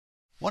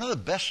One of the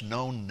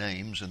best-known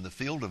names in the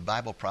field of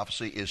Bible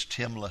prophecy is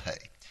Tim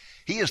LaHaye.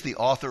 He is the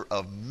author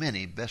of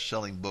many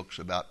best-selling books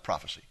about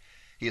prophecy.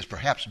 He is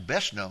perhaps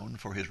best known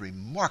for his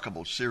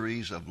remarkable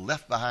series of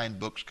Left Behind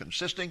books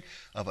consisting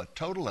of a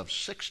total of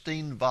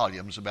 16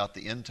 volumes about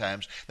the end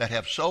times that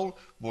have sold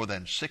more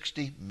than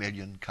 60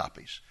 million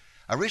copies.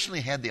 I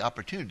recently had the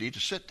opportunity to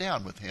sit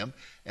down with him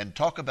and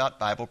talk about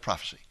Bible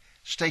prophecy.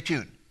 Stay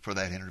tuned for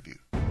that interview.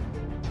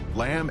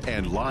 Lamb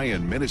and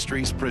Lion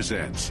Ministries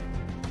presents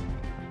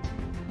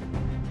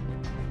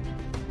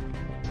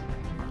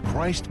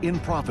Christ in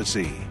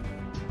Prophecy,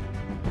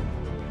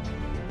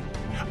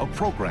 a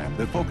program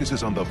that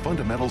focuses on the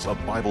fundamentals of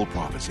Bible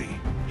prophecy,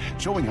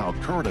 showing how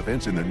current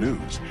events in the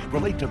news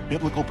relate to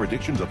biblical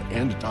predictions of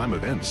end-time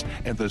events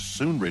and the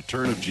soon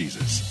return of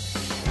Jesus.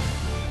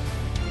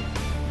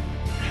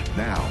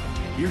 Now,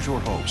 here's your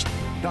host,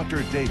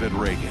 Dr. David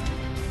Reagan.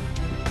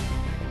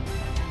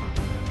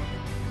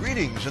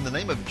 Greetings in the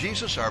name of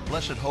Jesus, our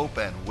blessed hope,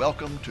 and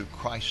welcome to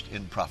Christ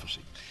in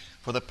Prophecy.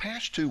 For the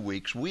past 2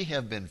 weeks, we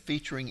have been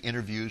featuring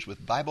interviews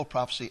with Bible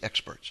prophecy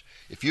experts.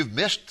 If you've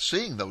missed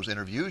seeing those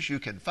interviews, you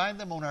can find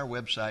them on our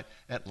website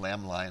at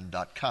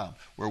lamblion.com,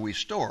 where we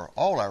store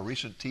all our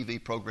recent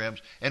TV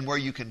programs and where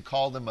you can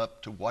call them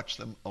up to watch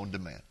them on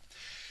demand.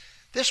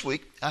 This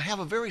week, I have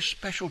a very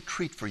special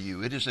treat for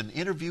you. It is an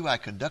interview I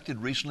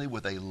conducted recently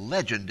with a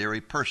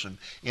legendary person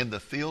in the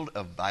field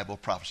of Bible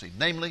prophecy,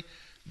 namely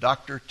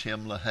Dr.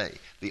 Tim LaHaye,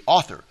 the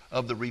author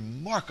of the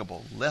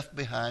remarkable Left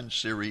Behind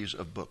series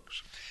of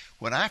books.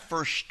 When I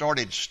first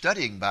started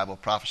studying Bible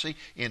prophecy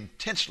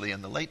intensely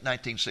in the late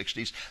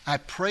 1960s, I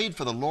prayed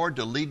for the Lord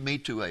to lead me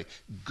to a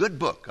good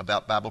book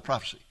about Bible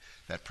prophecy.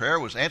 That prayer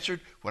was answered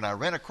when I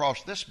ran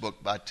across this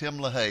book by Tim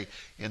LaHaye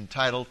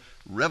entitled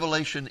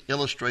Revelation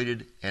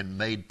Illustrated and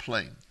Made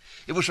Plain.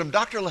 It was from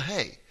Dr.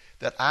 LaHaye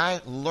that I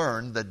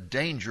learned the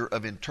danger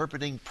of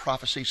interpreting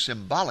prophecy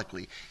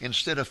symbolically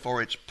instead of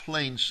for its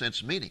plain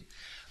sense meaning.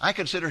 I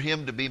consider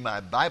him to be my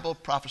Bible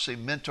prophecy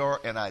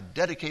mentor, and I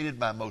dedicated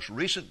my most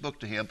recent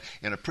book to him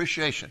in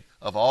appreciation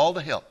of all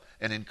the help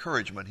and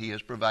encouragement he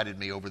has provided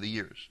me over the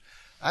years.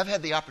 I've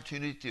had the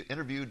opportunity to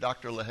interview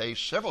Dr. LaHaye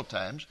several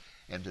times,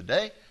 and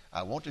today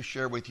I want to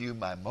share with you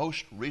my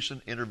most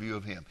recent interview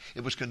of him.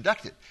 It was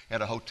conducted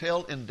at a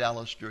hotel in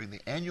Dallas during the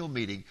annual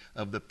meeting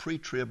of the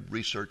Pre-Trib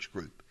Research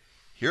Group.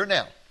 Here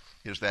now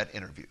is that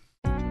interview.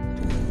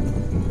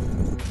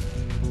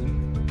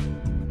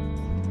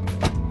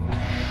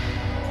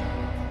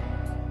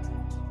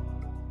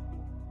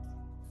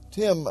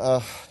 Tim,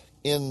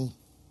 from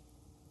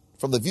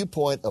the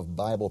viewpoint of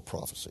Bible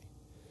prophecy,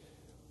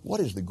 what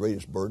is the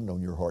greatest burden on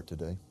your heart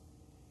today?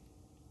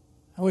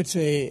 I would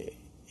say,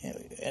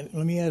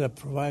 let me add a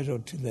proviso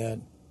to that.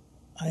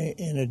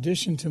 In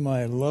addition to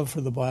my love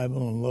for the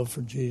Bible and love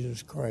for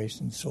Jesus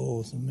Christ and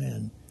souls and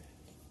men,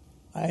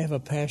 I have a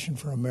passion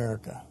for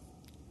America.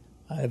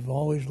 I've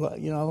always,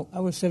 I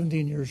was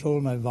 17 years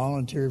old and I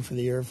volunteered for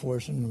the Air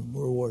Force in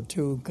World War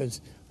II because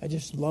I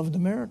just loved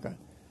America.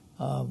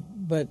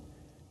 But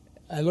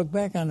I look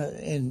back on it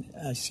and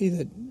I see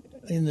that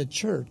in the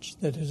church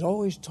that has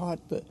always taught,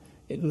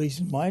 at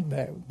least in my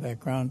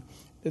background,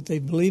 that they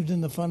believed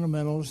in the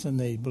fundamentals and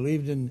they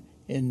believed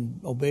in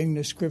obeying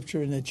the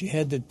Scripture and that you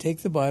had to take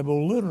the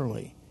Bible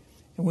literally.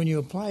 And when you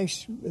apply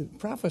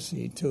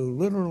prophecy to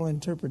literal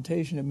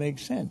interpretation, it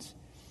makes sense.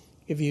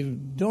 If you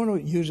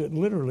don't use it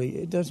literally,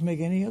 it doesn't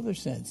make any other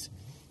sense.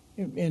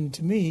 And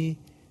to me,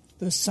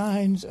 the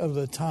signs of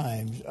the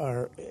times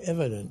are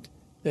evident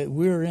that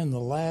we're in the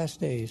last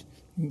days.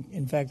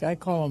 In fact, I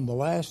call them the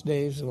last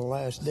days of the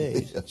last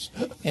days. Yes.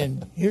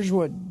 And here's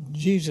what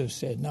Jesus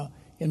said. Now,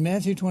 in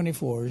Matthew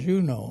 24, as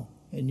you know,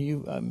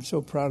 and I'm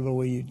so proud of the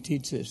way you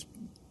teach this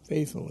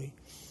faithfully,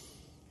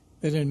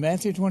 that in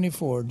Matthew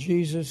 24,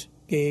 Jesus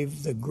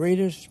gave the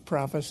greatest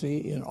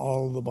prophecy in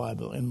all of the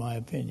Bible, in my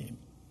opinion.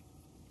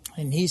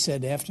 And he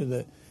said after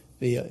the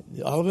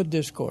Olivet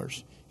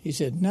Discourse, he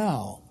said,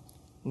 now,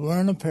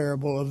 learn a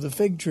parable of the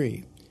fig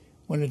tree.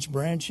 When its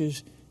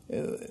branches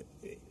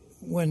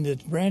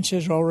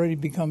has already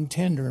become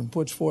tender and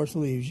puts forth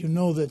leaves, you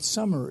know that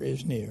summer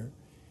is near.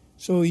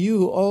 So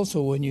you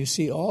also, when you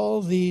see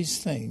all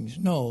these things,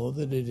 know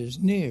that it is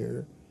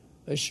near.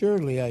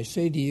 Assuredly, I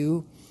say to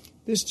you,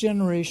 this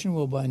generation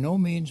will by no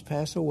means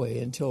pass away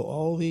until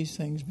all these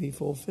things be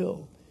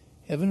fulfilled.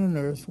 Heaven and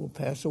earth will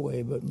pass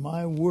away, but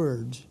my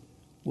words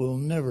will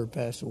never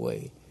pass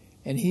away.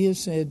 And he has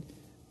said,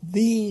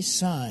 the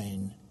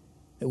sign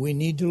that we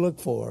need to look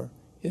for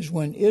is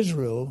when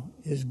Israel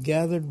is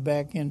gathered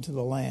back into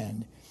the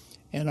land.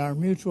 And our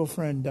mutual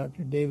friend,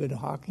 Dr. David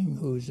Hocking,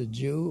 who's a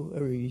Jew,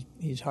 or he's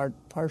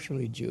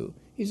partially Jew.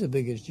 He's the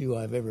biggest Jew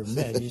I've ever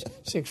met. He's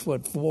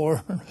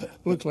 6'4",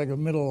 looks like a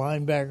middle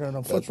linebacker on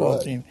a football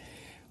team.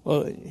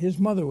 Well, his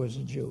mother was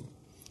a Jew,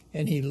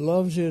 and he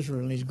loves Israel,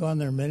 and he's gone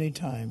there many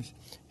times.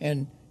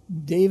 And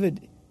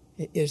David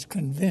is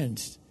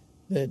convinced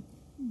that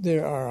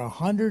there are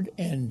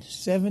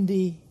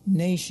 170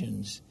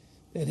 nations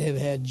that have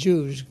had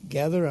Jews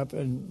gather up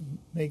and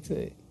make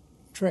the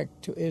trek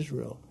to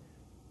Israel.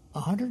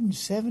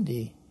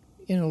 170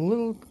 in a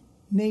little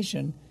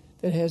nation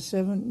that has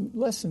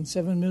less than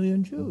 7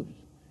 million Jews.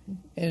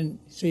 And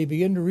so you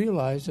begin to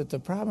realize that the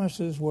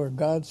promises where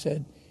God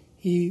said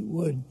he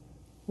would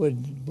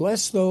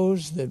bless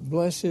those that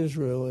bless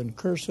Israel and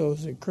curse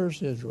those that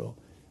curse Israel.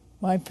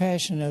 My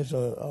passion as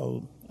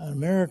an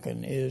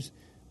American is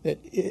that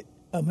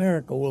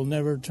America will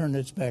never turn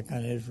its back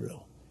on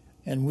Israel.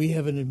 And we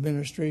have an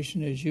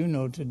administration, as you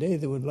know, today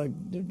that would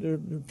they're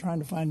trying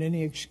to find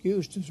any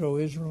excuse to throw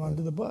Israel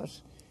under the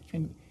bus.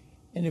 And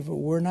if it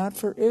were not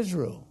for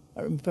Israel,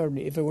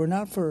 if it were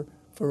not for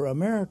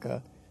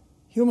America,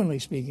 humanly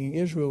speaking,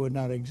 Israel would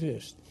not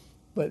exist.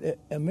 But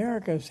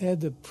America has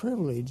had the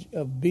privilege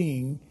of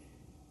being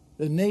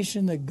the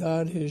nation that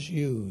God has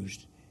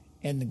used.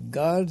 And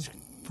God's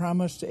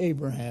promise to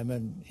Abraham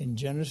in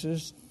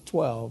Genesis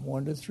 12,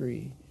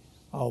 1-3,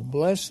 I'll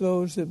bless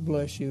those that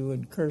bless you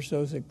and curse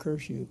those that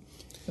curse you.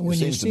 And when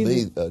it seems to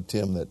me,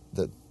 Tim,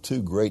 that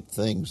two great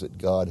things that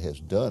God has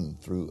done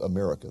through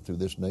America, through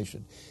this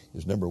nation,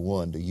 is number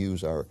one, to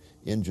use our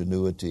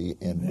ingenuity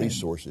and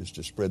resources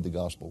to spread the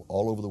gospel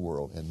all over the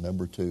world, and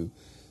number two,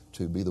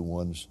 to be the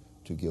ones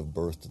to give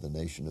birth to the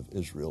nation of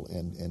Israel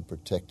and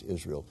protect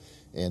Israel.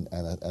 And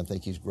I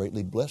think he's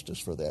greatly blessed us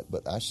for that.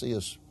 But I see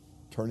us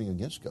turning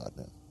against God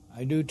now.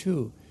 I do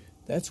too.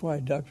 That's why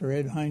Dr.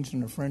 Ed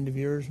Hindson, a friend of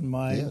yours and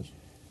mine,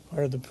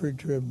 part of the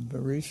Pre-Trib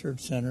Research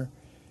Center,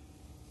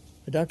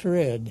 Dr.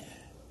 Ed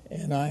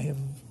and I have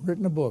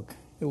written a book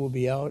that will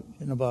be out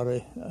in about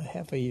a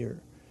half a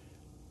year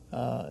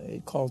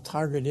called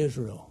Target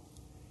Israel.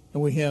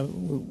 And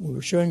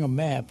we're showing a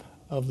map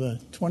of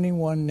the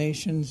 21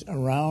 nations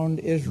around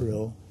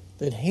Israel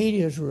that hate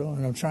Israel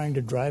and are trying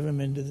to drive them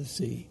into the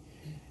sea.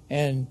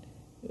 And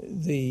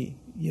the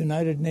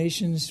United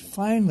Nations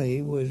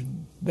finally was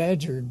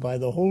badgered by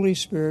the Holy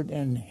Spirit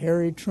and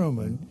Harry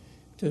Truman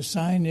to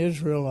sign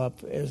Israel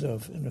up as a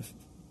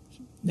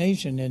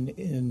nation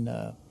in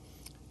the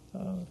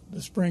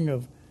spring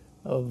of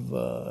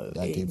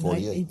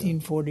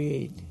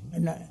 1948.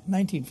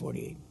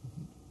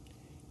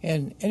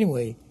 And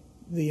anyway,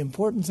 the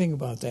important thing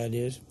about that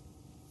is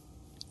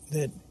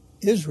that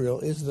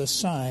Israel is the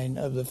sign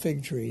of the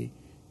fig tree.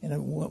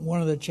 And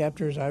one of the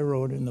chapters I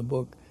wrote in the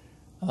book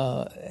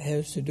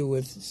has to do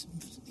with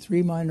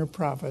 3 minor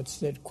prophets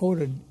that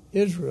quoted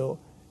Israel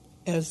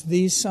as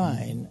the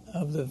sign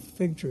of the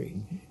fig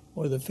tree,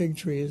 or the fig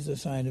tree is the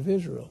sign of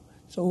Israel.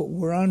 So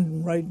we're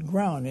on right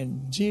ground.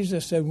 And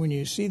Jesus said, when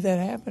you see that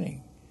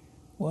happening,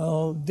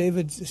 well,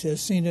 David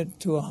has seen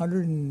it to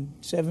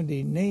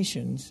 170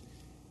 nations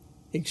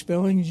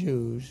expelling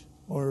Jews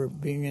or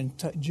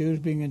Jews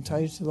being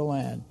enticed to the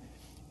land.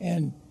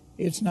 And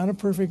it's not a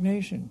perfect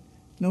nation.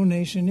 No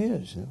nation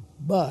is. Yeah.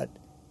 But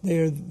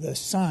the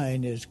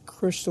sign is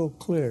crystal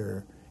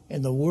clear,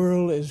 and the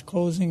world is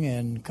closing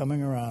in,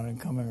 coming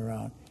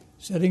around,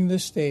 setting the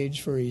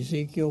stage for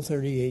Ezekiel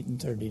 38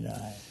 and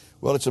 39.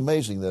 Well, it's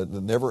amazing that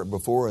never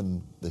before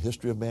in the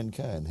history of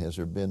mankind has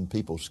there been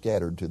people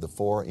scattered to the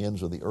far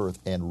ends of the earth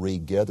and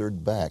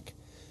regathered back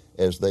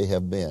as they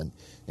have been.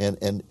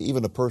 And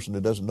even a person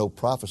who doesn't know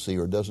prophecy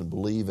or doesn't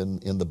believe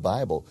in the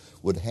Bible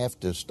would have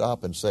to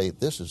stop and say,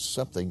 this is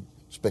something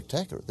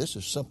spectacular. This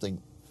is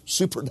something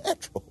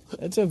supernatural.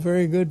 That's a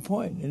very good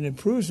point, and it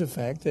proves the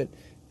fact that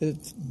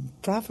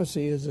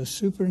prophecy is a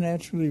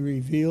supernaturally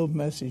revealed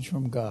message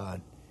from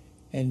God.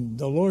 And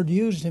the Lord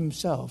used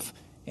himself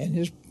and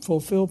his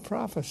fulfilled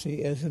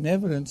prophecy as an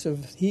evidence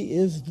of he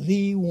is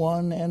the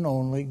one and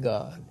only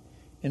God.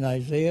 In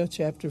Isaiah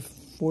chapter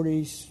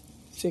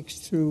 46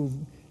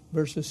 through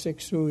verses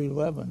 6 through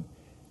 11,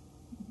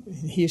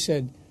 he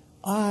said,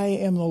 I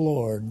am the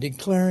Lord,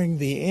 declaring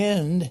the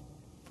end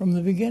from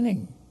the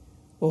beginning.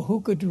 Well,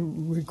 who could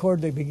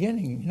record the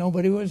beginning?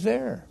 Nobody was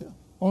there. Yeah.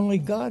 Only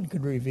God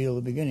could reveal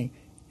the beginning.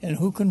 And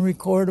who can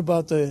record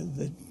about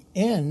the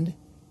end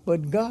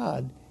but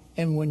God?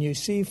 And when you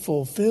see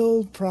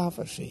fulfilled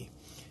prophecy,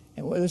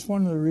 and that's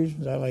one of the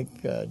reasons I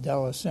like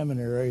Dallas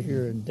Seminary right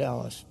here in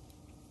Dallas,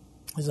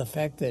 is the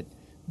fact that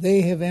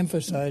they have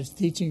emphasized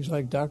teachings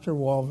like Dr.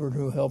 Walvoord,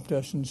 who helped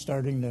us in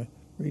starting the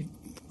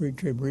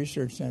Pre-Trib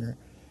Research Center.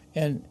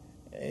 And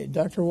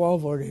Dr.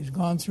 Walvoord has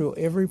gone through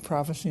every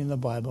prophecy in the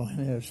Bible and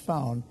has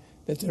found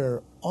that there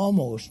are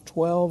almost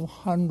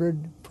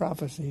 1,200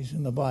 prophecies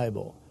in the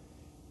Bible,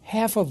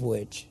 half of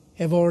which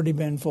have already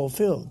been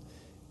fulfilled.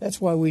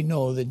 That's why we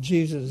know that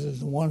Jesus is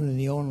the one and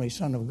the only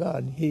Son of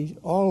God.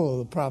 All of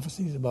the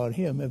prophecies about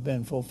him have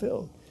been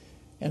fulfilled.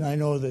 And I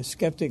know the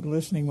skeptic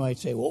listening might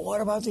say, well,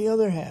 what about the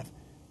other half?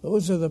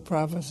 Those are the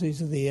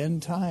prophecies of the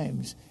end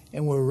times,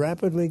 and we're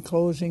rapidly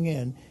closing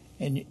in.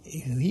 And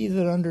he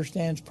that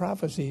understands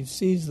prophecy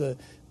sees the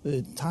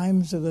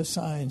times of the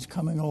signs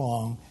coming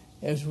along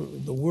as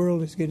the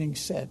world is getting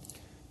set.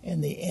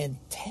 And the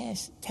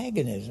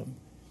antagonism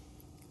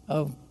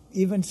of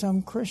even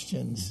some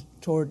Christians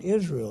toward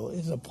Israel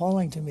is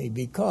appalling to me,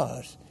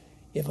 because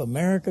if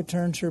America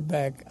turns her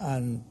back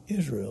on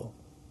Israel,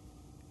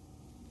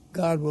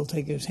 God will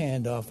take his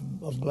hand off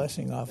of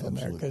blessing off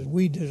America, because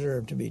we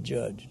deserve to be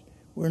judged.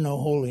 We're no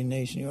holy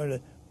nation. You're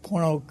the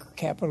porno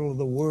capital of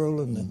the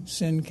world and the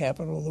sin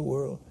capital of the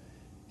world.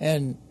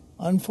 And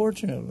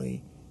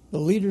unfortunately, the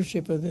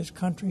leadership of this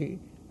country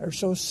are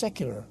so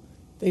secular.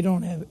 They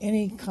don't have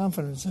any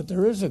confidence that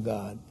there is a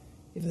God.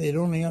 If they'd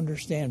only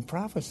understand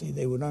prophecy,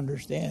 they would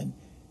understand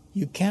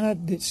you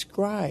cannot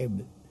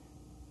describe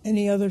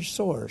any other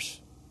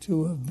source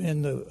to have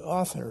been the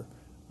author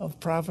of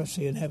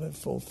prophecy and have it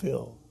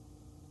fulfilled.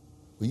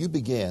 Well, you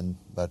began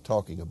by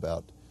talking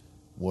about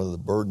one of the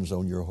burdens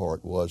on your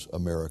heart was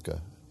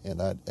America,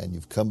 and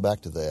you've come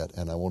back to that,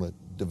 and I want to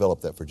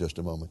develop that for just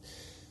a moment.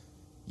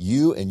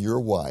 You and your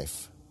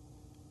wife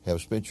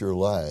have spent your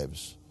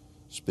lives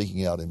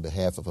speaking out in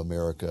behalf of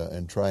America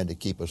and trying to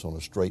keep us on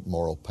a straight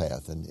moral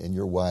path, and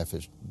your wife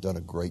has done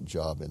a great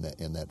job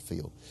in that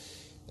field.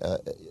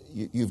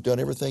 You've done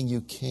everything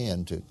you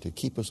can to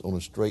keep us on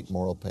a straight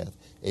moral path.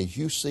 As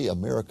you see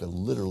America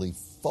literally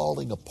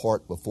falling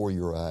apart before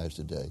your eyes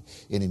today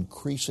in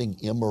increasing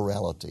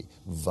immorality,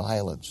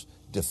 violence,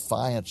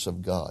 defiance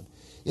of God,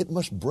 it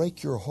must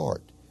break your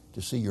heart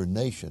to see your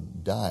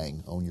nation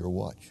dying on your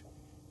watch.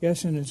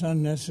 Yes, and it's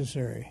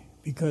unnecessary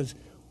because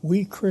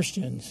we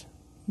Christians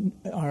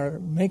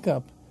make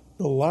up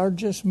the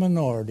largest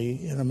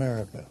minority in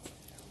America.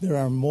 There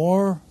are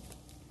more.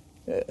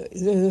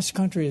 This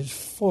country is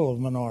full of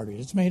minorities.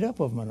 It's made up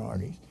of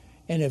minorities.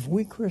 And if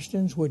we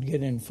Christians would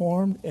get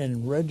informed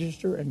and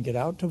register and get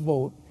out to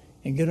vote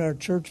and get our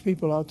church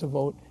people out to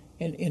vote,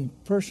 and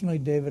personally,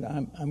 David,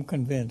 I'm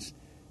convinced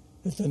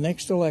that the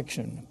next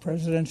election,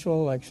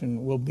 presidential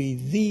election, will be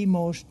the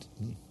most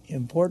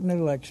important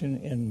election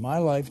in my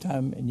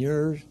lifetime and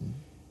yours,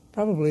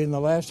 probably in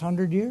the last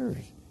 100 years.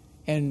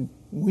 And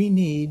we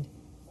need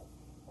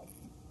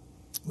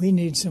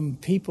some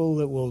people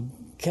that will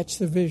catch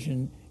the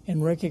vision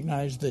and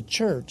recognize the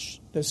church,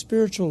 the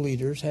spiritual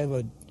leaders have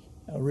a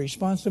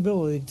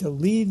responsibility to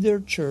lead their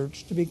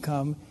church to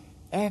become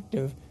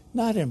active,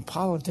 not in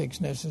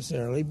politics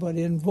necessarily, but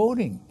in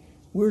voting.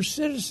 We're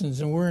citizens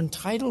and we're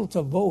entitled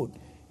to vote,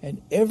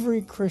 and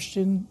every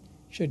Christian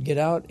should get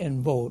out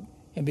and vote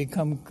and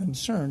become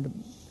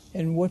concerned.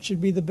 And what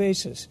should be the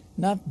basis?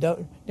 Not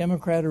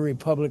Democrat or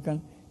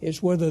Republican.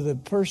 It's whether the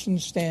person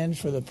stands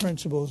for the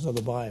principles of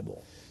the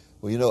Bible.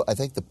 Well, I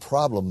think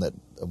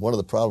one of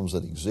the problems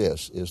that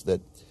exists is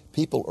that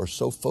people are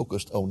so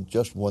focused on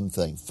just one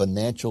thing,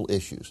 financial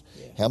issues.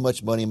 Yeah. How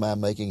much money am I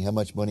making? How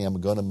much money am I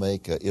going to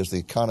make? Is the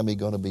economy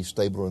going to be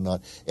stable or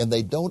not? And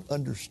they don't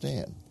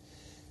understand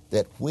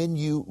that when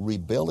you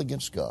rebel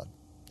against God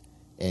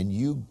and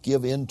you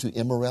give in to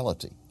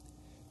immorality,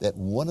 that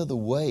one of the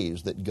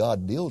ways that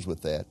God deals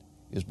with that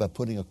is by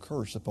putting a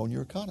curse upon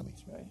your economy.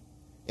 That's right.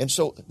 And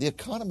so the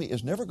economy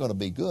is never going to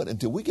be good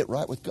until we get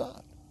right with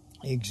God.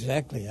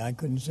 Exactly. I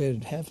couldn't say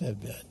it half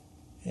that bad,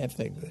 half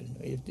that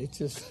good. It's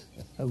just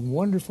a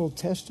wonderful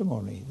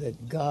testimony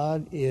that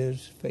God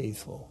is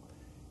faithful.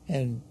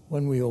 And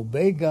when we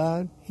obey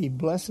God, He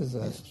blesses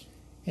us. Yes.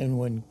 And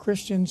when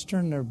Christians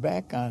turn their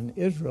back on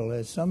Israel,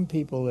 as some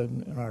people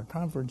in our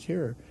conference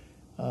here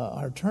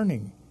are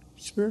turning,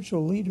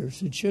 spiritual leaders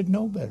who should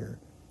know better,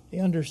 they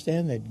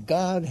understand that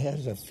God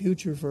has a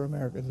future for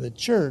America. The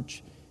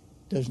church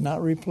does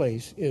not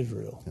replace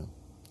Israel. Yeah,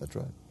 that's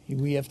right.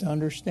 We have to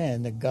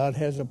understand that God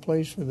has a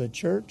place for the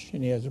church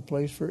and He has a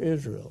place for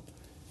Israel.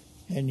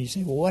 And you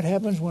say, well, what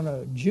happens when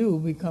a Jew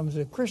becomes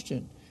a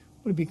Christian?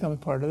 Well, he becomes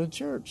part of the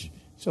church.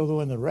 So that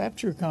when the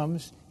rapture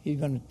comes, He's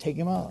going to take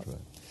him out. Right.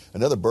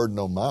 Another burden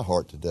on my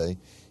heart today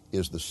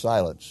is the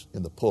silence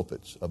in the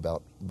pulpits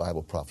about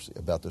Bible prophecy,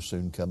 about the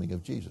soon coming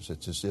of Jesus.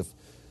 It's as if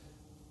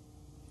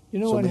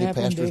so many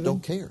pastors David?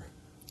 Don't care.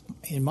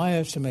 In my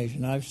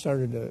estimation, I've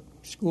started a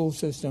school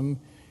system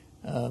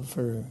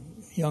for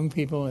young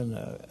people in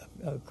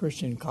a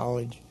Christian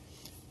college,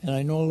 and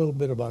I know a little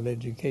bit about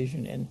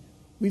education. And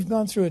we've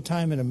gone through a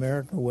time in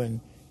America when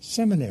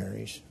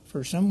seminaries,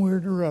 for some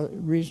weird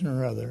reason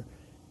or other,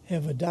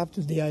 have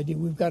adopted the idea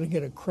we've got to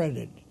get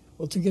accredited.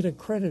 Well, to get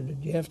accredited,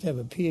 you have to have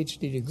a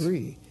PhD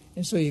degree.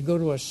 And so you go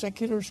to a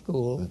secular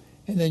school,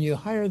 and then you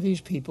hire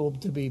these people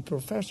to be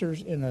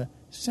professors in a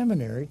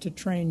seminary to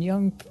train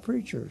young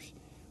preachers.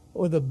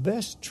 Or the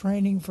best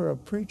training for a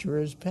preacher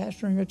is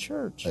pastoring a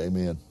church.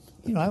 Amen.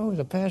 I was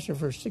a pastor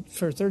for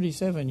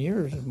 37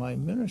 years of my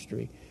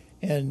ministry,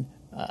 and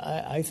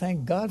I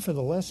thank God for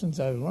the lessons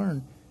I've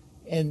learned.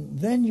 And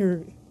then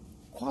you're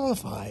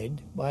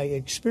qualified by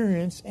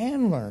experience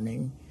and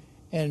learning,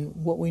 and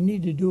what we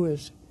need to do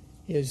is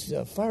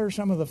fire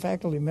some of the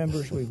faculty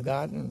members we've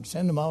got and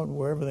send them out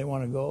wherever they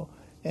want to go,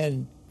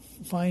 and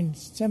find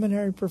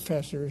seminary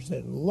professors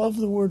that love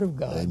the Word of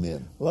God,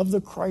 Amen. Love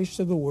the Christ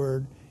of the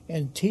Word,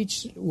 and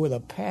teach with a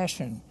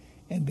passion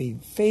and be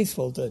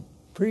faithful to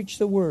preach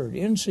the Word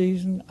in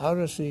season, out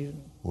of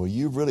season. Well,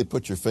 you've really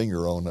put your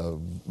finger on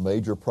a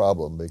major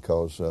problem,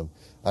 because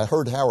I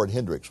heard Howard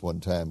Hendricks one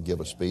time give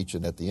a speech,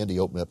 and at the end he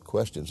opened up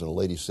questions, and a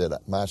lady said,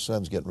 my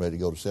son's getting ready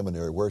to go to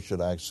seminary. Where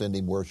should I send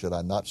him? Where should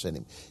I not send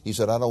him? He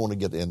said, I don't want to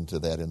get into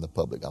that in the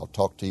public. I'll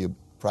talk to you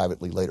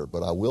privately later,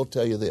 but I will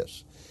tell you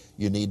this.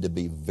 You need to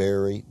be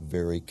very,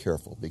 very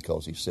careful,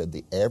 because he said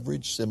the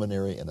average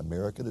seminary in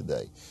America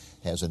today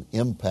has an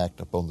impact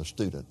upon the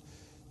student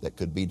that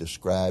could be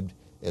described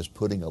as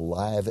putting a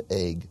live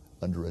egg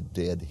under a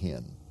dead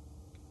hen.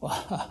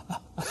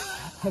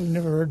 I've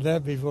never heard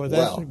that before.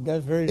 That's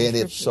very descriptive. And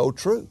it's so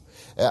true.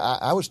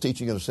 I was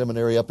teaching in a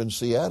seminary up in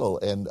Seattle,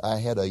 and I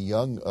had a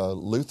young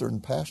Lutheran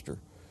pastor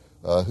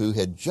who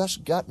had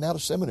just gotten out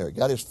of seminary,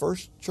 got his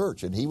first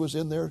church, and he was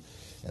in there,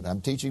 and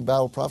I'm teaching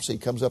Bible prophecy. He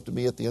comes up to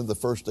me at the end of the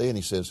first day, and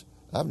he says,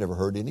 I've never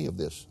heard any of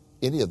this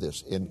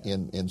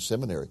in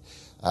seminary.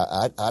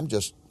 I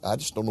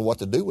just don't know what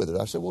to do with it.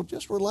 I said, well,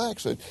 just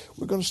relax.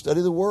 We're going to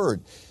study the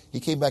Word.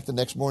 He came back the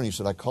next morning. He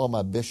said, I called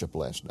my bishop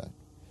last night.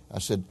 I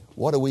said,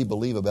 what do we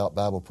believe about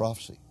Bible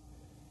prophecy?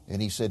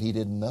 And he said he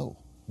didn't know.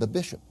 The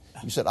bishop.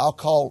 He said, I'll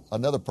call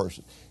another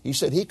person. He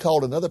said he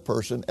called another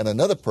person, and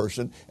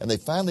they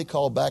finally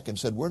called back and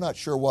said, we're not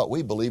sure what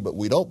we believe, but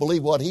we don't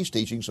believe what he's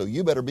teaching, so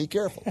you better be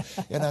careful.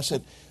 And I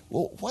said,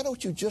 well, why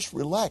don't you just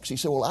relax? He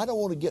said, well, I don't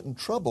want to get in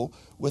trouble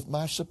with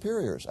my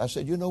superiors. I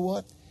said, you know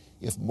what?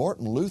 If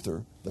Martin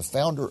Luther, the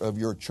founder of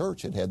your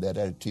church, had that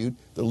attitude,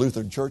 the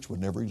Lutheran Church would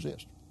never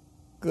exist.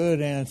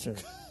 Good answer.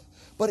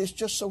 But it's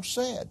just so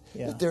sad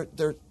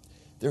that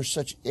there's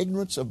such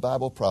ignorance of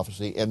Bible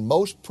prophecy, and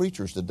most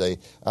preachers today,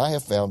 I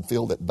have found,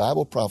 feel that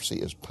Bible prophecy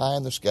is pie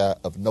in the sky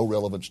of no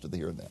relevance to the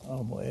here and now.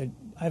 Oh boy,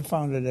 I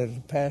found it as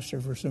a pastor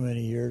for so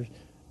many years,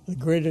 the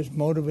greatest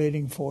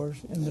motivating force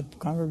in the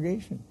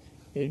congregation.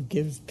 It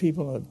gives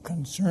people a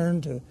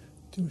concern to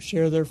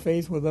share their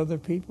faith with other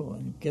people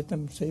and get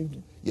them saved.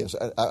 Yes,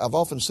 I've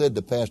often said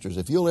to pastors,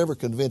 if you'll ever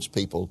convince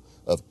people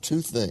of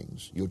two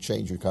things, you'll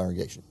change your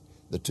congregation.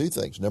 The two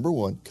things. Number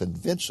one,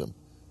 convince them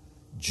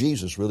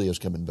Jesus really is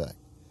coming back.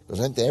 Because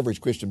I think the average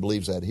Christian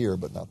believes that here,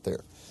 but not there.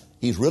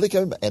 He's really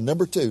coming back. And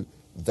number two,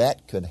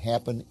 that could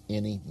happen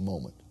any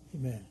moment.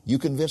 Amen. You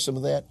convince them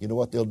of that, you know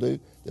what they'll do?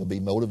 They'll be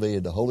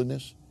motivated to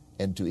holiness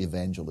and to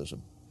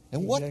evangelism.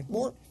 And what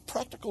more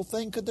practical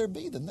thing could there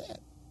be than that?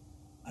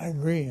 I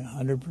agree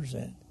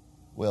 100%.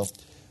 Well,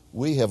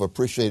 we have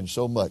appreciated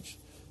so much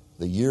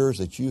the years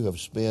that you have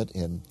spent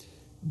in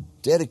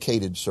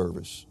dedicated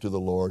service to the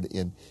Lord,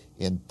 in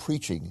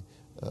preaching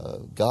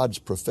God's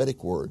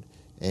prophetic word,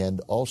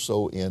 and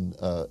also in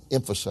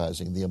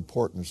emphasizing the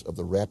importance of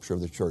the rapture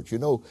of the church. You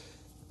know,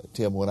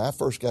 Tim, when I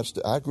first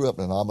I grew up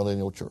in an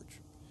amillennial church,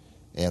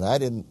 and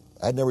I'd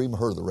never even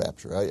heard of the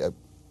rapture.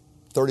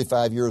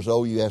 35 years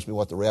old, you asked me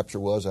what the rapture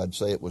was, I'd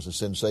say it was a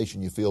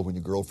sensation you feel when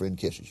your girlfriend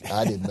kisses you.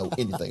 I didn't know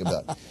anything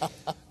about it.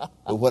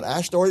 But when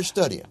I started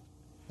studying,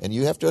 and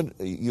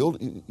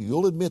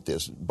you'll admit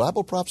this,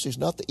 Bible prophecy is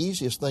not the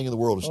easiest thing in the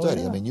world to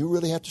study. Yeah. I mean, you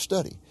really have to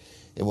study.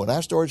 And when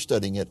I started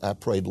studying it, I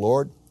prayed,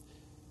 Lord,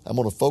 I'm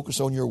going to focus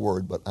on your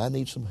word, but I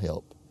need some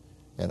help.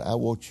 And I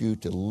want you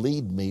to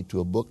lead me to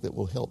a book that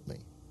will help me.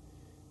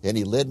 And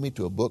he led me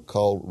to a book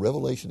called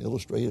Revelation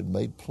Illustrated and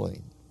Made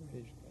Plain.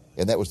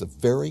 And that was the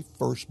very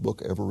first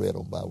book I ever read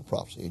on Bible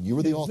prophecy. And you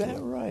were the author. Is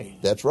that right?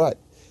 That's right.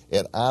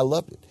 And I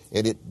loved it.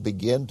 And it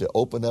began to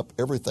open up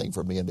everything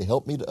for me and to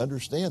help me to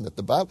understand that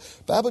the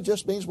Bible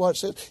just means what it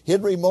says.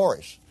 Henry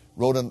Morris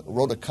wrote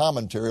a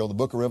commentary on the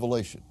book of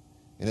Revelation.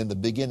 And in the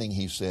beginning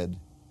he said,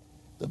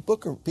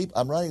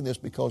 I'm writing this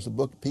because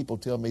people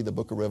tell me the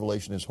book of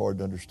Revelation is hard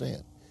to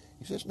understand.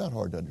 He said, it's not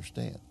hard to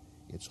understand.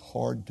 It's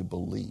hard to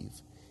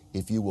believe.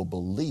 If you will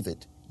believe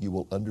it, you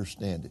will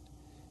understand it.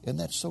 And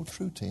that's so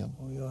true, Tim.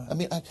 Oh, yeah. I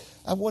mean,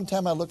 one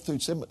time I looked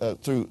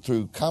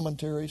through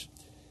commentaries,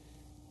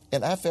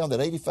 and I found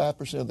that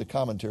 85% of the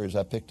commentaries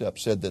I picked up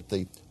said that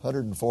the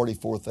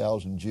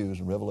 144,000 Jews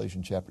in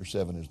Revelation chapter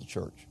 7 is the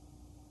church.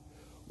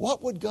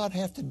 What would God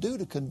have to do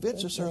to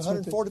convince us there are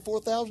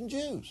 144,000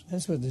 Jews?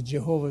 That's what the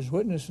Jehovah's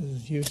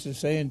Witnesses used to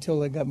say until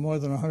they got more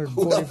than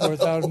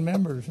 144,000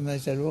 members. And they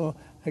said, well,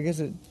 I guess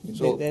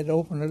they'd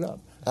open it up.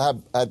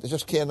 I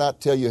just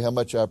cannot tell you how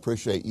much I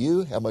appreciate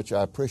you, how much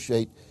I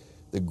appreciate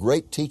the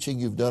great teaching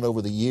you've done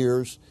over the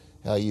years,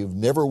 how you've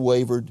never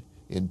wavered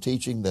in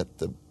teaching that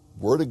the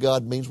Word of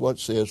God means what it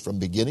says from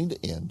beginning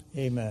to end.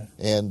 Amen.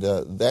 And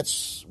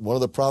that's one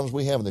of the problems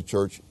we have in the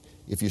church.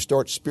 If you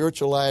start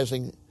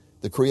spiritualizing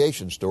the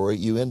creation story,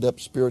 you end up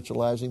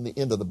spiritualizing the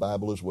end of the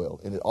Bible as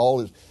well. And it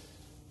all is,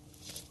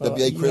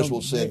 W.A.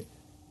 Criswell said,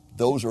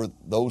 those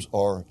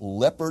are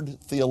leopard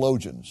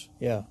theologians.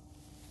 Yeah.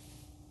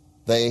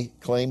 They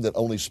claim that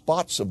only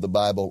spots of the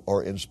Bible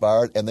are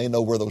inspired, and they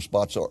know where those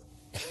spots are.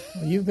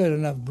 Well, you've got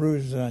enough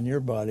bruises on your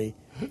body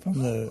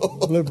from the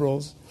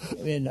liberals.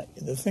 I mean,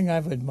 the thing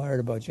I've admired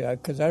about you,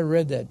 because I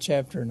read that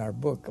chapter in our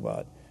book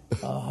about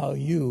how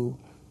you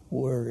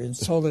were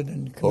insulted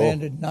and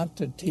commanded not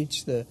to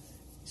teach the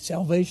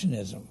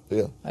salvationism.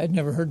 Yeah. I'd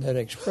never heard that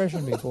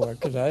expression before,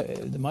 because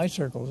in my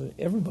circles,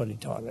 everybody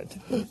taught it.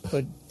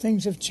 But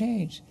things have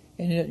changed.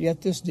 And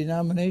yet this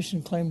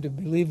denomination claimed to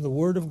believe the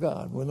Word of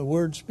God. When the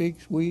Word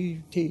speaks,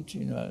 we teach,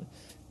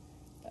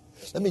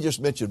 Let me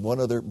just mention one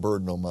other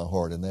burden on my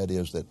heart, and that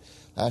is that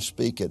I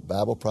speak at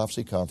Bible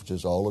prophecy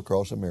conferences all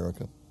across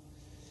America.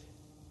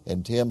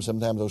 And, Tim,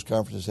 sometimes those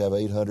conferences have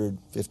 800,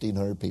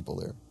 1,500 people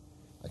there.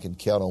 I can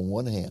count on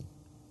one hand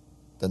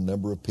the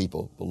number of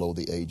people below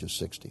the age of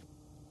 60.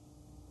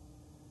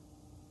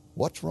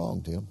 What's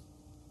wrong, Tim?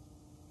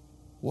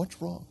 What's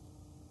wrong?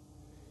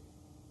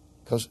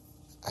 Because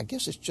I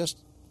guess it's just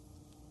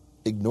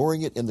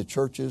ignoring it in the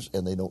churches,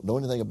 and they don't know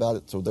anything about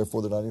it, so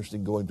therefore they're not interested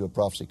in going to a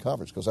prophecy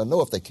conference. Because I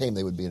know if they came,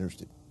 they would be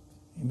interested.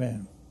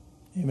 Amen.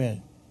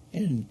 Amen.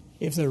 And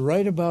if they're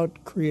right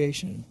about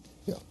creation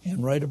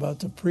and right about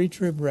the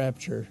pre-trib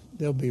rapture,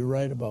 they'll be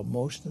right about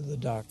most of the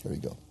doctrine.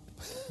 There you go.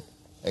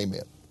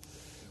 Amen.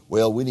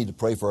 Well, we need to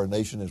pray for our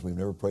nation as we've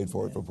never prayed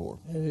for it before.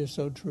 It is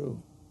so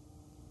true.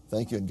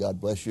 Thank you, and God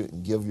bless you,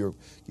 and give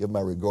my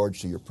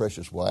regards to your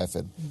precious wife,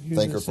 and You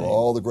thank the her for same.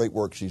 all the great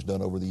work she's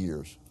done over the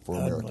years for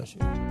God America. bless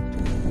you.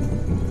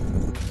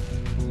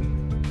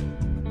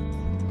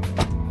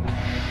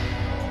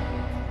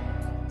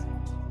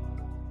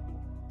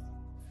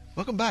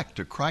 Welcome back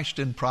to Christ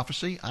in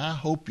Prophecy. I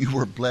hope you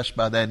were blessed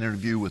by that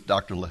interview with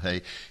Dr.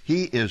 LaHaye.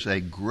 He is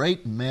a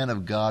great man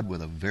of God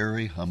with a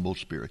very humble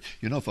spirit.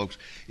 You know, folks,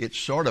 it's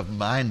sort of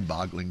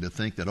mind-boggling to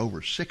think that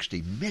over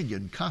 60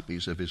 million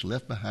copies of his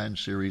Left Behind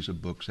series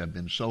of books have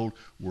been sold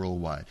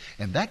worldwide.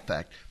 And that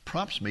fact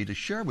prompts me to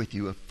share with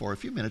you for a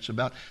few minutes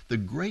about the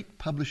great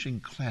publishing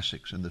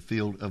classics in the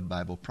field of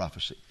Bible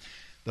prophecy.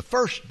 The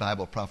first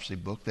Bible prophecy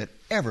book that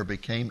ever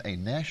became a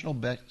national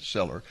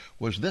bestseller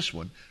was this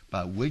one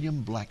by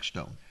William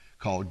Blackstone,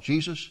 called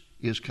Jesus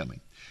is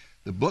Coming.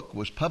 The book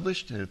was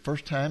published the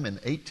first time in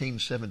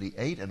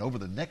 1878, and over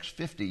the next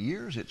 50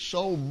 years it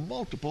sold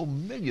multiple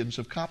millions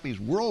of copies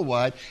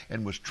worldwide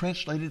and was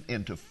translated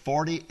into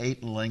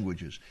 48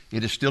 languages.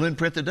 It is still in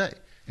print today,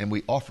 and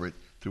we offer it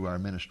through our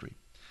ministry.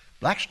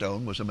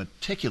 Blackstone was a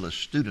meticulous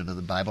student of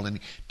the Bible, and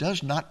he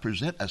does not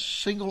present a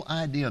single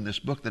idea in this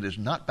book that is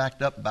not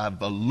backed up by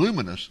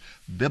voluminous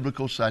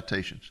biblical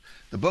citations.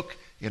 The book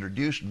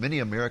introduced many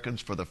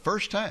Americans for the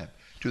first time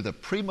to the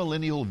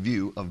premillennial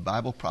view of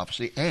Bible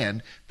prophecy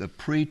and the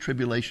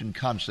pre-tribulation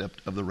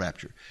concept of the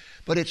rapture.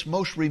 But its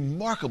most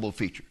remarkable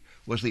feature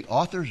was the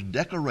author's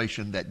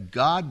declaration that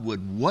God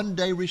would one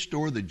day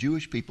restore the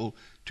Jewish people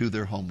to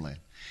their homeland.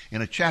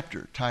 In a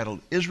chapter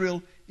titled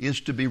Israel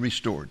is to be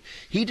restored,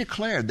 he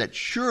declared that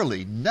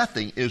surely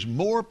nothing is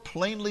more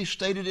plainly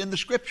stated in the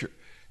Scripture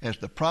as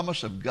the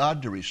promise of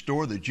God to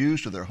restore the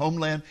Jews to their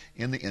homeland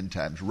in the end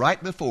times,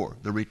 right before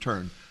the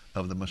return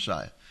of the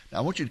Messiah. Now,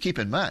 I want you to keep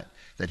in mind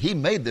that he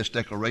made this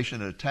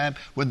declaration at a time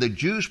when the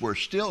Jews were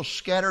still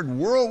scattered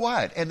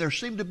worldwide, and there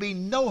seemed to be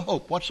no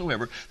hope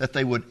whatsoever that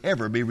they would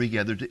ever be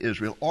regathered to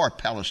Israel, or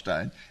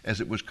Palestine, as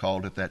it was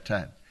called at that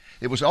time.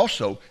 It was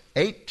also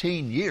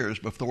 18 years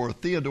before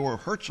Theodore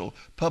Herzl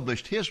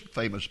published his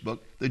famous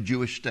book, The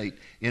Jewish State,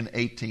 in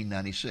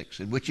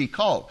 1896, in which he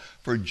called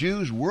for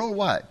Jews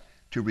worldwide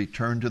to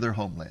return to their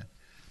homeland.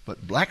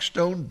 But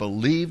Blackstone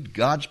believed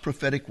God's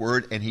prophetic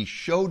word, and he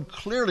showed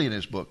clearly in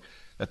his book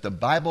that the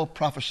Bible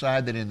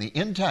prophesied that in the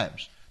end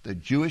times, the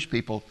Jewish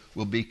people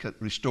will be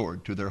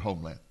restored to their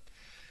homeland.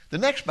 The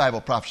next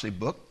Bible prophecy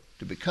book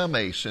to become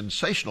a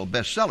sensational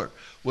bestseller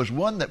was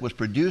one that was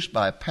produced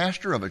by a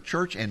pastor of a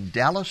church in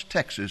Dallas,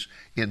 Texas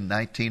in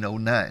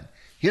 1909.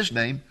 His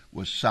name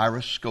was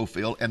Cyrus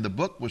Scofield, and the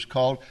book was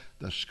called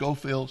the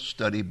Scofield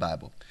Study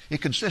Bible.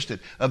 It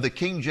consisted of the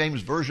King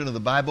James Version of the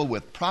Bible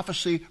with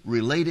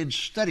prophecy-related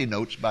study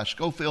notes by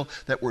Scofield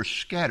that were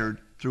scattered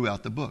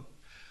throughout the book.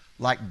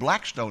 Like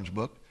Blackstone's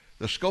book,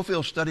 the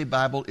Scofield Study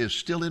Bible is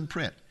still in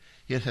print.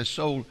 It has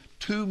sold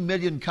 2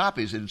 million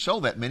copies, and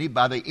sold that many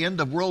by the end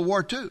of World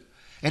War II.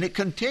 And it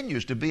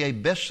continues to be a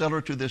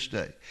bestseller to this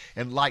day.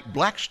 And like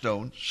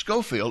Blackstone,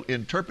 Scofield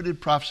interpreted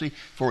prophecy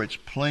for its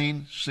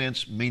plain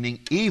sense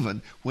meaning,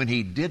 even when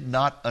he did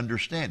not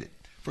understand it.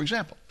 For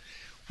example,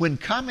 when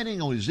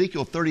commenting on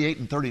Ezekiel 38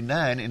 and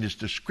 39 in his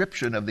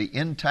description of the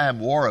end-time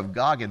war of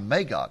Gog and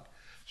Magog,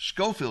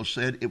 Scofield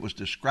said it was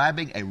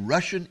describing a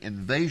Russian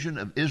invasion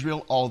of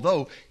Israel,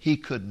 although he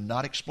could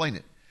not explain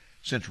it.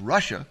 Since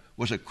Russia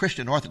was a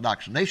Christian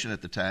Orthodox nation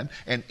at the time,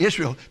 and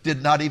Israel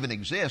did not even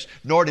exist,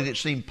 nor did it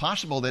seem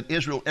possible that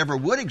Israel ever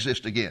would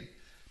exist again.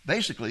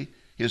 Basically,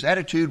 his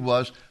attitude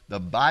was, the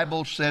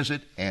Bible says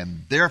it,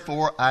 and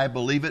therefore I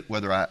believe it,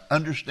 whether I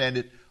understand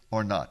it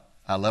or not.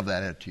 I love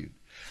that attitude.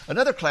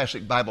 Another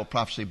classic Bible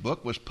prophecy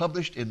book was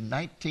published in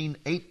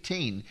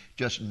 1918,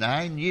 just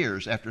 9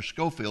 years after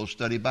Scofield's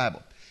study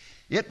Bible.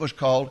 It was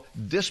called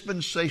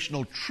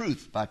Dispensational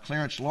Truth by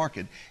Clarence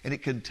Larkin, and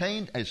it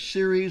contained a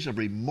series of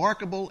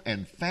remarkable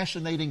and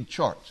fascinating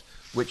charts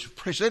which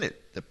presented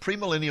the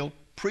premillennial,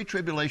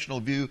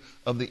 pre-tribulational view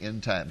of the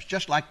end times,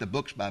 just like the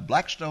books by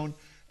Blackstone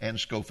and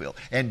Scofield.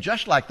 And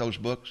just like those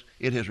books,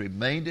 it has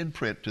remained in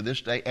print to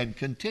this day and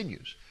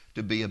continues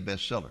to be a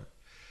bestseller.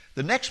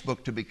 The next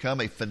book to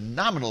become a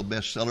phenomenal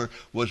bestseller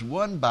was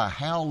one by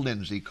Hal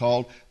Lindsey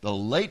called The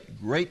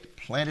Late Great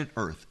Planet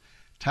Earth.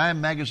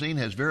 Time magazine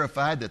has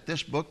verified that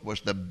this book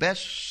was the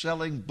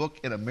best-selling book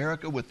in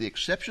America, with the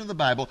exception of the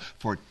Bible,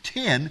 for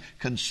 10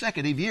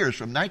 consecutive years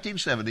from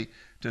 1970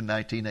 to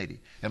 1980.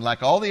 And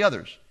like all the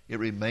others, it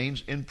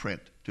remains in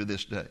print to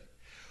this day.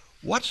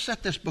 What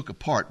set this book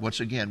apart, once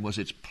again, was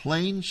its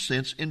plain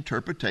sense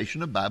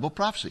interpretation of Bible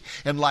prophecy.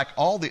 And like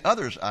all the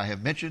others I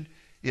have mentioned,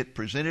 it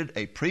presented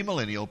a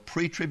premillennial,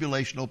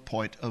 pre-tribulational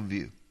point of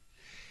view.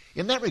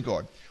 In that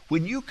regard,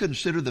 When you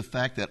consider the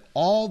fact that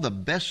all the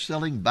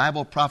best-selling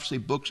Bible prophecy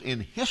books in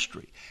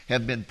history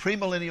have been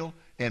premillennial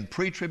and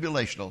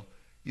pre-tribulational,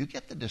 you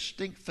get the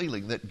distinct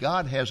feeling that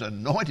God has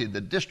anointed the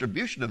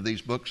distribution of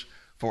these books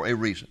for a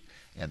reason.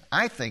 And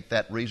I think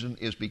that reason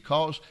is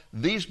because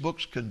these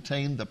books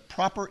contain the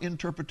proper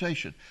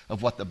interpretation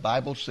of what the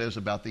Bible says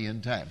about the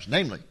end times.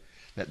 Namely,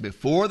 that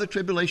before the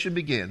tribulation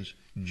begins,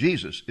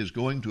 Jesus is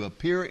going to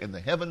appear in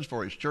the heavens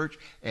for His church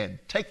and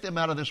take them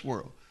out of this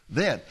world.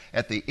 Then,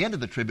 at the end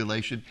of the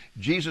tribulation,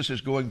 Jesus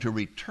is going to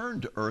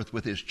return to earth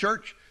with His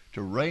church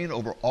to reign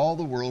over all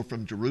the world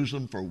from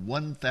Jerusalem for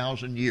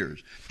 1,000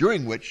 years,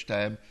 during which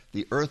time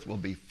the earth will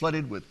be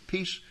flooded with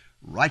peace,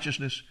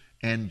 righteousness,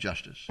 and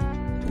justice.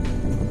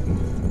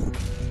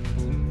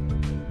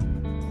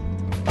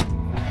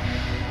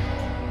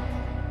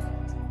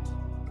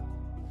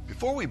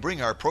 Before we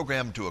bring our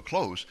program to a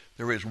close,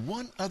 there is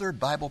one other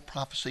Bible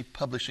prophecy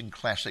publishing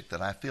classic that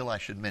I feel I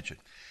should mention.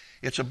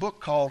 It's a book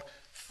called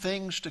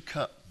Things to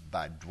Come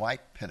by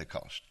Dwight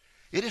Pentecost.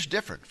 It is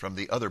different from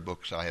the other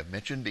books I have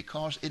mentioned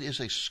because it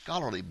is a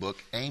scholarly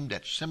book aimed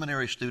at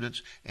seminary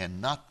students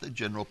and not the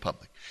general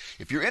public.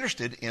 If you're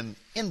interested in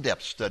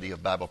in-depth study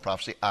of Bible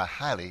prophecy, I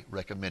highly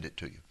recommend it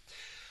to you.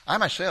 I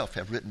myself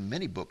have written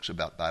many books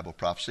about Bible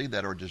prophecy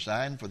that are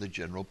designed for the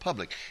general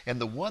public, and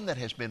the one that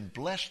has been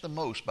blessed the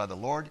most by the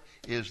Lord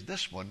is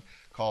this one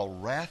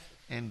called Wrath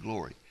and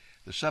Glory.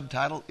 The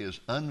subtitle is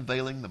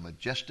Unveiling the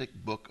Majestic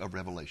Book of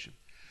Revelation.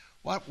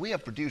 Well, we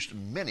have produced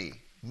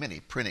many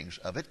printings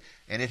of it,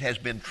 and it has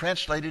been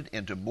translated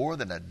into more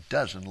than a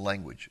dozen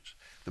languages.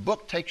 The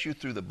book takes you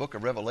through the book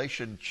of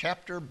Revelation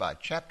chapter by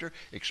chapter,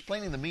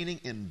 explaining the meaning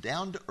in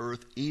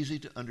down-to-earth,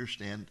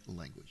 easy-to-understand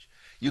language.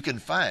 You can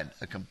find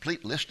a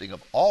complete listing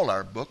of all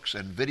our books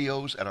and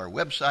videos at our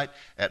website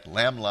at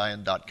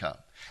lamblion.com.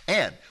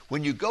 And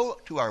when you go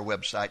to our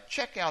website,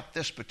 check out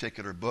this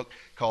particular book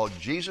called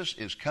Jesus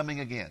is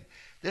Coming Again.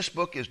 This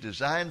book is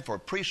designed for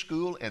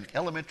preschool and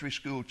elementary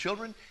school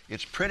children.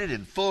 It's printed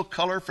in full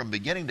color from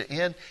beginning to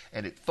end,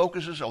 and it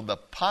focuses on the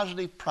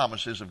positive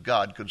promises of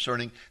God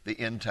concerning the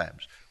end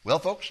times. Well,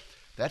 folks,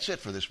 that's it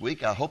for this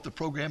week. I hope the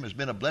program has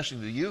been a blessing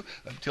to you.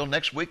 Until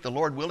next week, the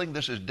Lord willing,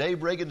 this is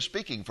Dave Reagan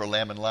speaking for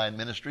Lamb and Lion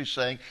Ministries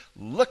saying,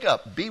 look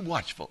up, be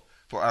watchful,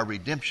 for our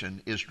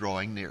redemption is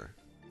drawing near.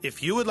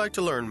 If you would like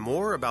to learn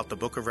more about the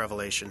Book of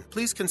Revelation,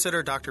 please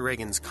consider Dr.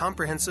 Reagan's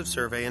comprehensive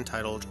survey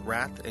entitled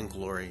Wrath and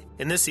Glory.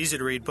 In this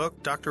easy-to-read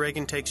book, Dr.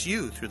 Reagan takes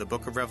you through the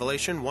Book of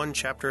Revelation one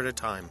chapter at a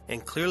time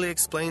and clearly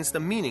explains the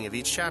meaning of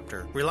each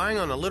chapter, relying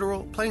on a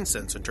literal,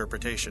 plain-sense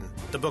interpretation.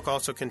 The book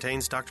also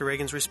contains Dr.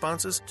 Reagan's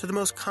responses to the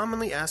most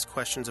commonly asked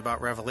questions about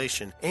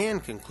Revelation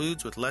and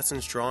concludes with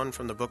lessons drawn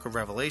from the Book of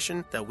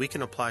Revelation that we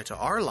can apply to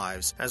our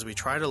lives as we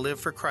try to live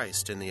for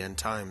Christ in the end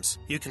times.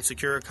 You can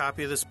secure a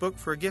copy of this book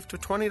for a gift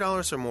of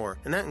 $20 or more,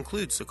 and that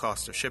includes the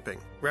cost of shipping.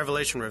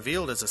 Revelation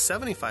Revealed is a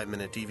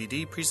 75-minute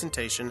DVD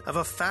presentation of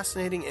a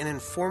fascinating and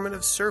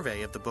informative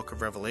survey of the Book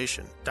of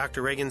Revelation.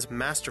 Dr. Reagan's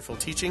masterful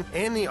teaching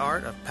and the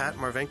art of Pat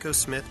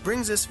Marvenko-Smith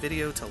brings this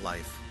video to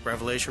life.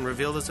 Revelation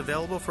Revealed is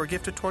available for a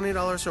gift of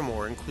 $20 or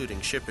more,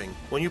 including shipping.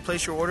 When you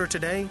place your order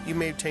today, you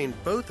may obtain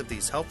both of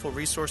these helpful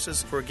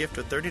resources for a gift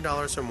of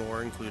 $30 or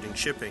more, including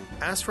shipping.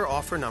 Ask for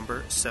offer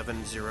number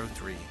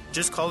 703.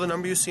 Just call the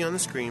number you see on the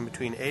screen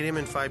between 8 a.m.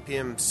 and 5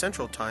 p.m.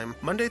 Central Time,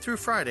 Monday through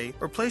Friday,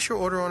 or place your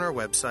order on our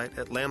website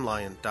at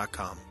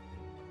lamblion.com.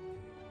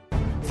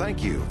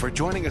 Thank you for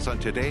joining us on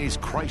today's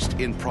Christ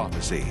in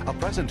Prophecy, a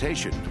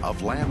presentation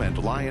of Lamb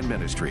and Lion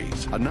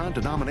Ministries, a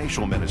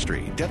non-denominational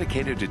ministry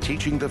dedicated to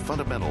teaching the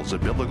fundamentals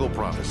of biblical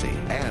prophecy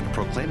and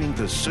proclaiming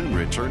the soon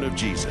return of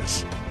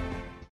Jesus.